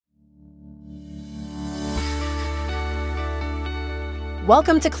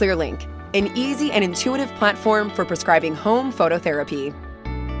Welcome to ClearLink, an easy and intuitive platform for prescribing home phototherapy.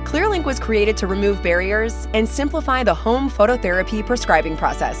 ClearLink was created to remove barriers and simplify the home phototherapy prescribing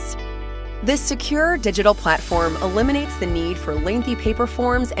process. This secure digital platform eliminates the need for lengthy paper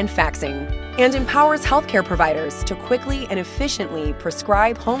forms and faxing, and empowers healthcare providers to quickly and efficiently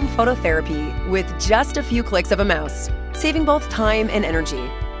prescribe home phototherapy with just a few clicks of a mouse, saving both time and energy.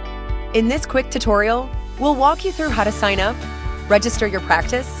 In this quick tutorial, we'll walk you through how to sign up, register your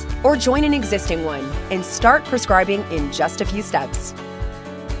practice, or join an existing one and start prescribing in just a few steps.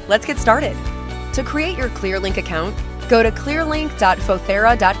 Let's get started. To create your ClearLink account, go to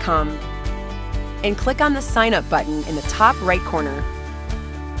clearlink.phothera.com and click on the Sign Up button in the top right corner.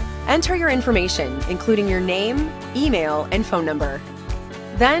 Enter your information, including your name, email, and phone number.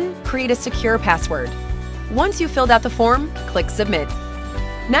 Then, create a secure password. Once you've filled out the form, click Submit.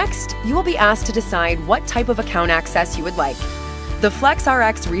 Next, you will be asked to decide what type of account access you would like. The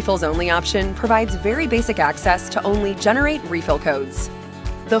FlexRx Refills Only option provides very basic access to only generate refill codes.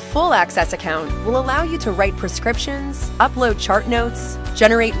 The Full Access account will allow you to write prescriptions, upload chart notes,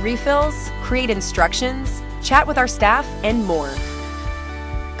 generate refills, create instructions, chat with our staff, and more.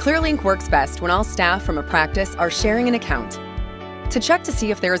 ClearLink works best when all staff from a practice are sharing an account. To check to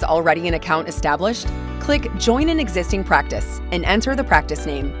see if there is already an account established, click Join an Existing Practice and enter the practice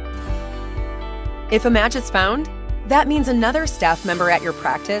name. If a match is found, that means another staff member at your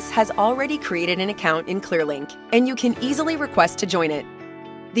practice has already created an account in ClearLink, and you can easily request to join it.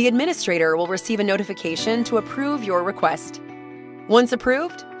 The administrator will receive a notification to approve your request. Once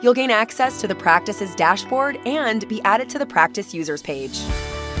approved, you'll gain access to the practice's dashboard and be added to the practice users page.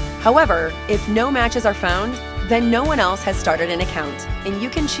 However, if no matches are found, then no one else has started an account, and you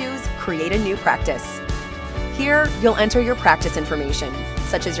can choose Create a New Practice. Here, you'll enter your practice information,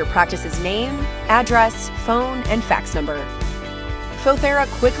 such as your practice's name, address, phone, and fax number. Phothera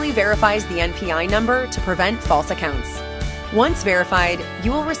quickly verifies the NPI number to prevent false accounts. Once verified,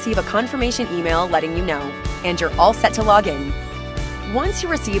 you will receive a confirmation email letting you know, and you're all set to log in. Once you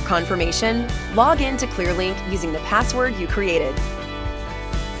receive confirmation, log in to ClearLink using the password you created.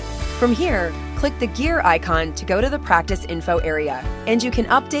 From here, click the gear icon to go to the practice info area, and you can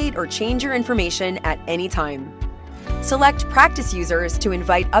update or change your information at any time. Select practice users to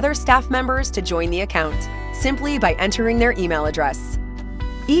invite other staff members to join the account, simply by entering their email address.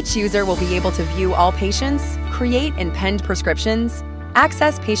 Each user will be able to view all patients, create and penned prescriptions,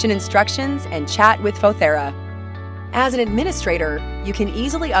 access patient instructions, and chat with Phothera. As an administrator, you can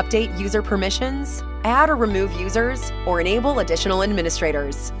easily update user permissions, add or remove users, or enable additional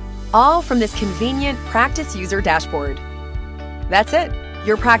administrators, all from this convenient practice user dashboard. That's it.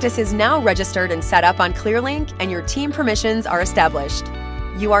 Your practice is now registered and set up on ClearLink, and your team permissions are established.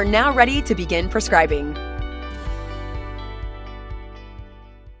 You are now ready to begin prescribing.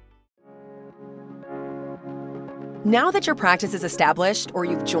 Now that your practice is established or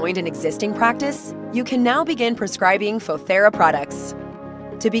you've joined an existing practice, you can now begin prescribing Phothera products.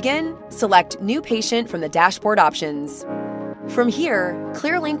 To begin, select New Patient from the dashboard options. From here,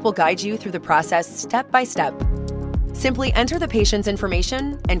 ClearLink will guide you through the process step by step. Simply enter the patient's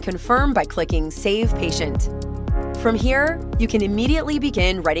information and confirm by clicking Save Patient. From here, you can immediately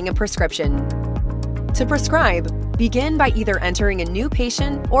begin writing a prescription. To prescribe, begin by either entering a new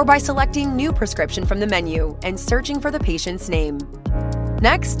patient or by selecting New Prescription from the menu and searching for the patient's name.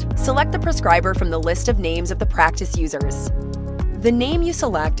 Next, select the prescriber from the list of names of the practice users. The name you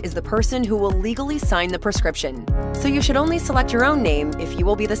select is the person who will legally sign the prescription, so you should only select your own name if you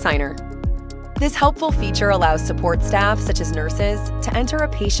will be the signer. This helpful feature allows support staff, such as nurses, to enter a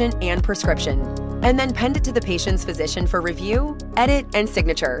patient and prescription, and then append it to the patient's physician for review, edit, and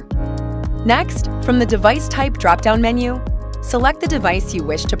signature. Next, from the Device Type drop-down menu, select the device you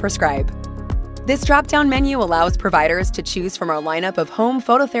wish to prescribe. This drop-down menu allows providers to choose from our lineup of home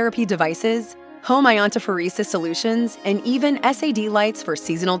phototherapy devices, home iontophoresis solutions, and even SAD lights for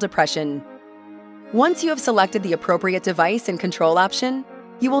seasonal depression. Once you have selected the appropriate device and control option,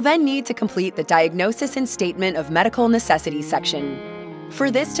 you will then need to complete the Diagnosis and Statement of Medical Necessity section. For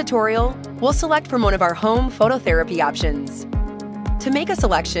this tutorial, we'll select from one of our home phototherapy options. To make a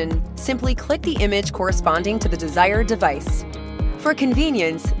selection, simply click the image corresponding to the desired device. For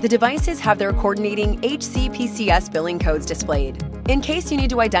convenience, the devices have their coordinating HCPCS billing codes displayed, in case you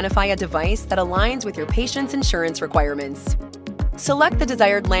need to identify a device that aligns with your patient's insurance requirements. Select the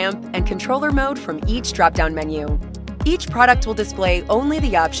desired lamp and controller mode from each drop-down menu. Each product will display only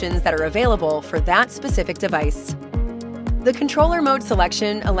the options that are available for that specific device. The controller mode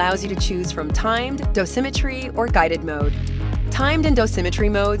selection allows you to choose from timed, dosimetry, or guided mode. Timed and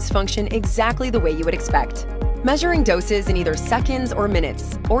dosimetry modes function exactly the way you would expect. measuring doses in either seconds or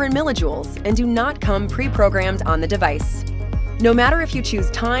minutes, or in millijoules, and do not come pre-programmed on the device. No matter if you choose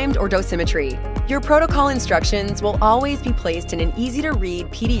timed or dosimetry, your protocol instructions will always be placed in an easy-to-read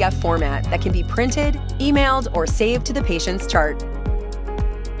PDF format that can be printed, emailed, or saved to the patient's chart.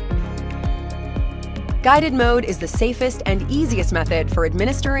 Guided mode is the safest and easiest method for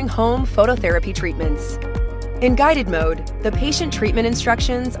administering home phototherapy treatments. In guided mode, the patient treatment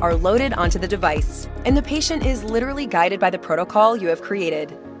instructions are loaded onto the device, and the patient is literally guided by the protocol you have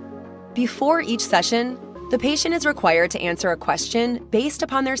created. Before each session, the patient is required to answer a question based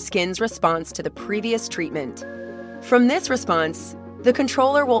upon their skin's response to the previous treatment. From this response, the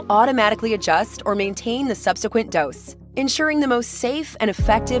controller will automatically adjust or maintain the subsequent dose, ensuring the most safe and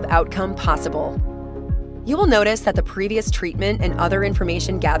effective outcome possible. You will notice that the previous treatment and other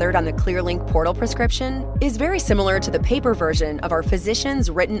information gathered on the ClearLink Portal prescription is very similar to the paper version of our physician's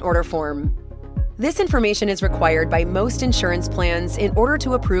written order form. This information is required by most insurance plans in order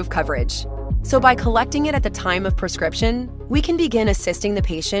to approve coverage. So by collecting it at the time of prescription, we can begin assisting the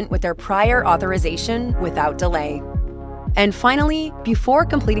patient with their prior authorization without delay. And finally, before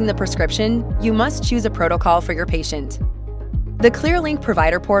completing the prescription, you must choose a protocol for your patient. The ClearLink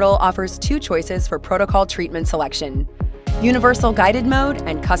Provider Portal offers two choices for protocol treatment selection: Universal Guided Mode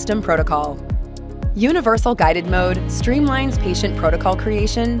and Custom Protocol. Universal Guided Mode streamlines patient protocol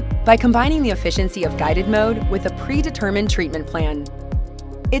creation by combining the efficiency of guided mode with a predetermined treatment plan.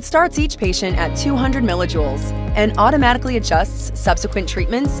 It starts each patient at 200 millijoules and automatically adjusts subsequent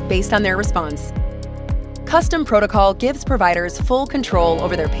treatments based on their response. Custom Protocol gives providers full control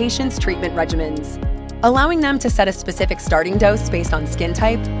over their patients' treatment regimens, allowing them to set a specific starting dose based on skin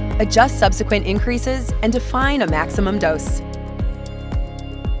type, adjust subsequent increases, and define a maximum dose.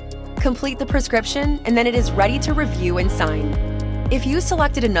 Complete the prescription, and then it is ready to review and sign. If you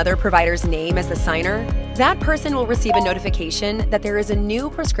selected another provider's name as the signer, that person will receive a notification that there is a new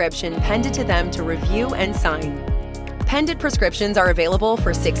prescription pended to them to review and sign. Pended prescriptions are available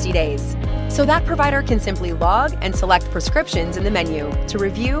for 60 days, so that provider can simply log and select prescriptions in the menu to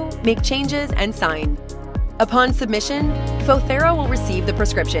review, make changes, and sign. Upon submission, Phothera will receive the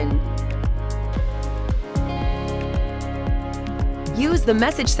prescription. Use the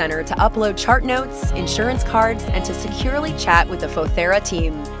Message Center to upload chart notes, insurance cards, and to securely chat with the Phothera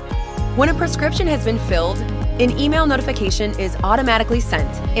team. When a prescription has been filled, an email notification is automatically sent,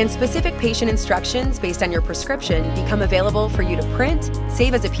 and specific patient instructions based on your prescription become available for you to print,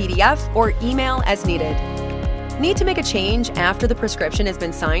 save as a PDF, or email as needed. Need to make a change after the prescription has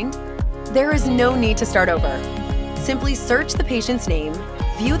been signed? There is no need to start over. Simply search the patient's name,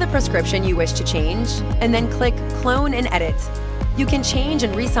 view the prescription you wish to change, and then click Clone and Edit. You can change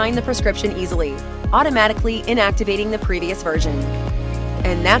and re-sign the prescription easily, automatically inactivating the previous version.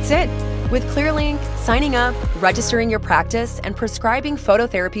 And that's it! With ClearLink, signing up, registering your practice, and prescribing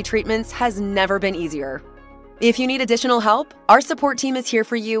phototherapy treatments has never been easier. If you need additional help, our support team is here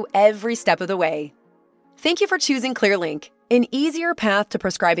for you every step of the way. Thank you for choosing ClearLink, an easier path to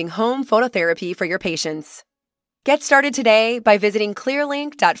prescribing home phototherapy for your patients. Get started today by visiting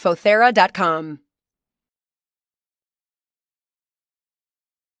clearlink.phothera.com.